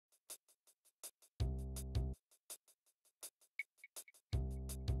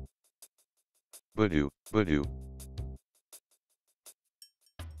Badoo, badoo.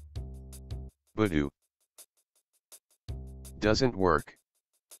 Badoo. Doesn't work.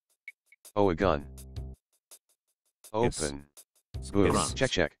 Oh, a gun. Open. Boom. Grunt.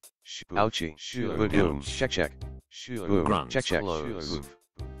 Check check. Ouchie. Boom. Check check. Boom. Grunt. Check check. Close.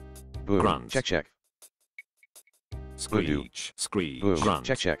 Boom. Grunt. Check check. Screech. Screech. Boom. Grunt.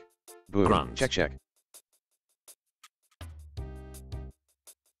 Check check. Boom. Grunt. Check check.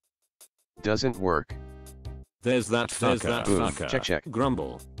 Doesn't work. There's that fucker. Boom. Fucker. Check check.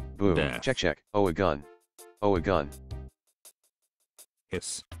 Grumble. Boom. Death. Check check. Oh, a gun. Oh, a gun.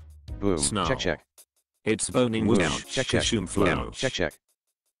 Hiss. Boom. Snarl. Check check. It's boning Boom. out. Check check. Kashoom flow. Boom. Check check.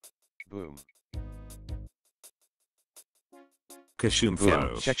 Boom. Kashoom Boom.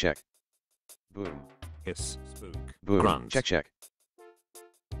 flow. Check check. Boom. Hiss. Spook. Boom. Grunt. Check check.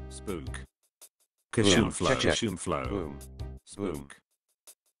 Spook. Kashoom flow. Check check. Kashoom flow. Boom. Boom. Spook.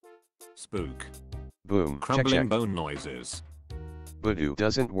 Spook. Boom. Check Crumbling check. bone noises. Badoo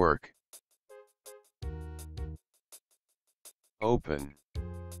doesn't work. Open.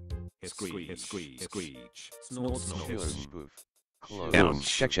 Screech. Screech. Screech. Snort. Snort. Boom. Close. Ouch. Boom.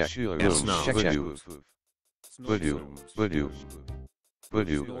 Check check. Boom. Snort. Check check. Snort. Badoo. Badoo.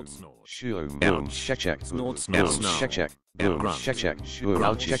 Badoo. Snort. Snort. Boom. Ouch. Check check. Snort. Boom. Snort. Check check. Boom. Grunt. Check check. Boom. Grunt.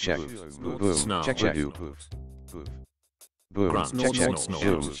 Ouch. Check check. Snort. Boom. Snort. Check check. Badoo. Boom. Grunt. Check check. Snort.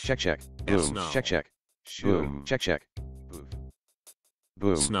 Boom. Snort. Check check. Yes, Boom. no. Check check. Boom. Check check.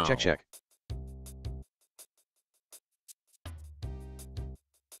 Boom. Snow. Check check.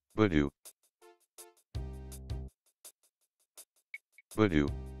 Badoo. Badoo.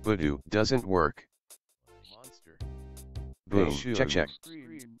 Badoo doesn't work. Monster. Boom. Check check.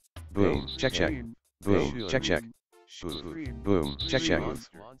 Boom. Check check. Boom. Check check. Boom. Check check.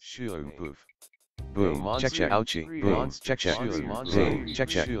 Boom. Check check. Ouchie. Boom. Check check. Boom. Check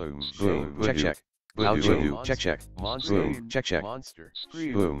check. Boom. Check check. Ouchie. Check check.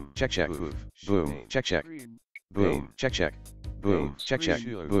 Boom. Check check. Boom. Check check. Boom. Check check. Boom. Check check. Boom. Check check.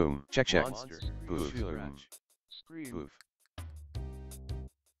 Boom. Check check. Boom.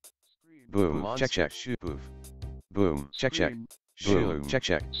 Boom. Check check. Boom. Check check. Boom. Check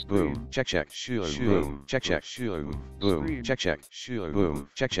check. Boom. Check check. Boom. Check check. Boom. Check check. Boom.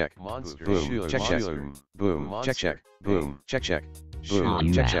 Check check. Boom. Check check. Boom. Check check. Boom. Check check. Boom.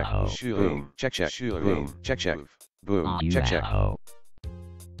 Check check. Boom. Check check. Boom. Check check. Boom. Check check.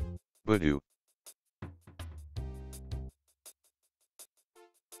 Badoo.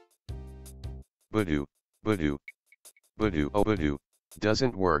 Badoo. Badoo. Badoo. Oh, badoo.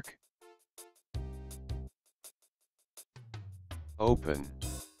 Doesn't work. Open.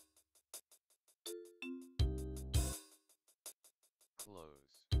 Close.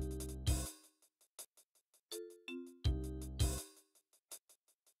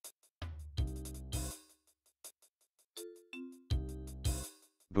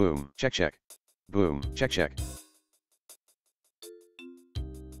 Boom. Check check. Boom. Check check.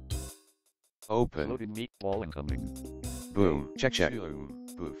 Open. Loaded meatball incoming. Boom. Check check.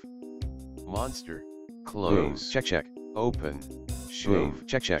 Boof. Monster. Close. Check check. Open. Boom.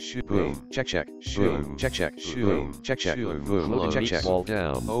 Check check. Boom. Check check. Boom. Check check. Boom. Check check. Boom. Loaded Check check. meatball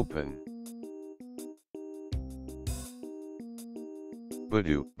down. Open.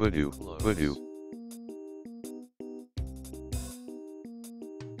 Badoo. Badoo. Badoo.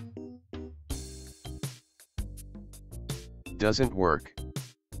 Doesn't work.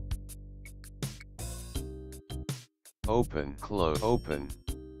 Open. Close. Open.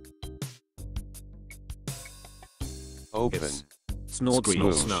 Open. Hiss. Snort. Boom.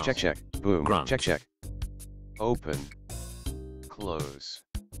 Snort. Snarl. Check check. Boom. Grunt. Check check. Open. Close.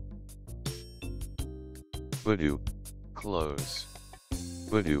 Badoo. Close.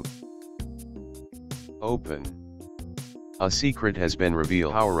 Badoo. Open. A secret has been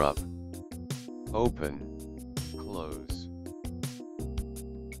revealed. Power up. Open. Close.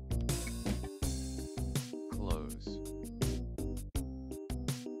 Close.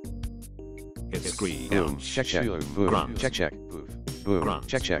 Hiss. Screech. Boom. Ouch. Check check. Boom. Grunt. Check check. Boom. Grunt.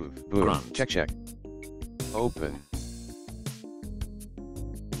 Check check. Boom. Grunt. Check check. Open.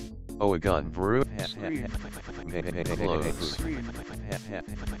 Oh, a gun. Brew. Close.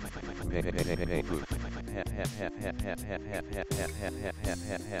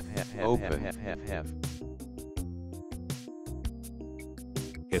 Open.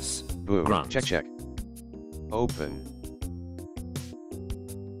 Hiss. Boom. Grunt. Check check. Open.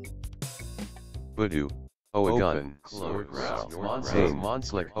 Badoo. Oh, a gun. Close. Hey,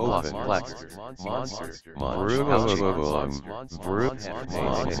 Monslick. Open. Black. Monster.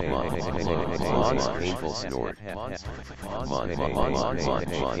 Painful snort.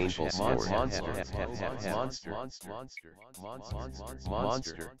 Painful snort.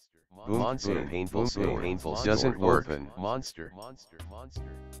 Monster. Monster. Painful snort. Doesn't work. Monster.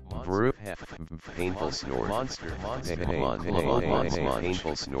 Brew. Painful snort. Monster.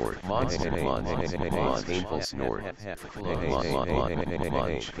 Painful snort. Monster. Painful snort. Painful snort.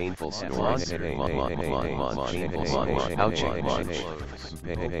 Ouchie.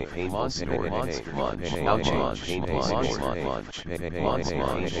 Painful snort. Ouchie. Painful snort.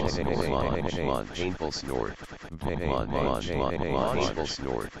 Painful snort. Painful snort. Painful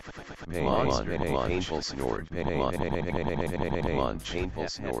snort. Painful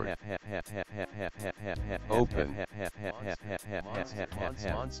snort. Open. Monster.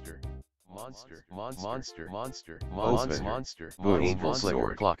 Open. Painful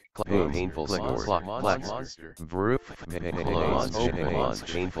snort. Clock. Painful snort. Clock. Monster. Brew. Close. Open.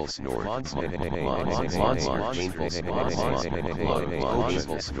 Painful snort. Monster. Painful snort. Painful snort. Painful snort. Painful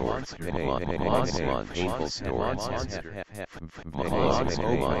snort. Painful snort.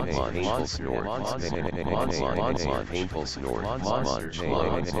 Painful snort.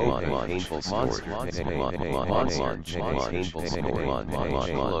 Painful snort.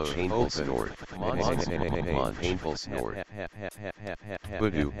 Painful snort. Painful snort.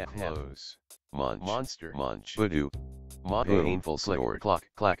 Voodoo. Close. Monster. Munch. Voodoo. Painful snort. Clock.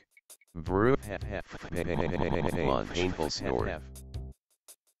 Clack. Brew. Painful snort.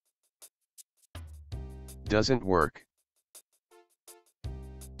 Doesn't work.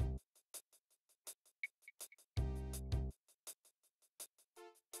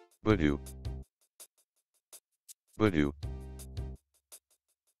 Voodoo. Voodoo.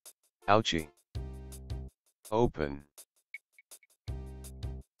 Ouchie. Open.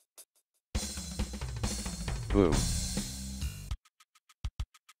 Boom.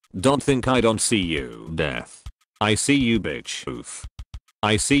 Don't think I don't see you. Death. I see you, bitch. Oof.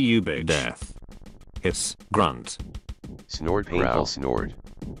 I see you, bitch. Death. Hiss. Grunt. Snort. Painful snort.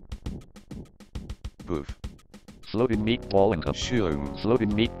 Boof. Floating meatball income. Shoom.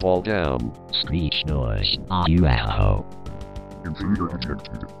 Floating meatball down. Screech noise. Are you asshole? Intruder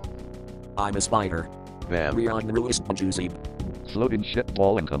detected. I'm a spider. Bam. We're on the newest juicy. Floating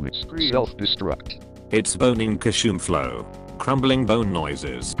shitball incoming. Self-destruct. It's boning Kashum flow. Crumbling bone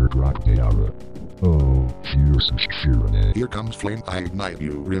noises. Oh, fierce tyranny. Here comes flame, I ignite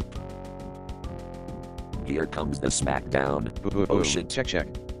you, rip. Here comes the smackdown. Boom. Oh shit. Check.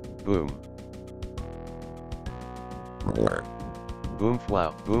 Boom. Roar. Boom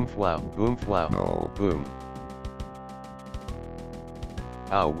flow. Boom flow. Boom flow. No. Boom.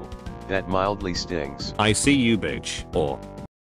 Ow. That mildly stings. I see you, bitch. Or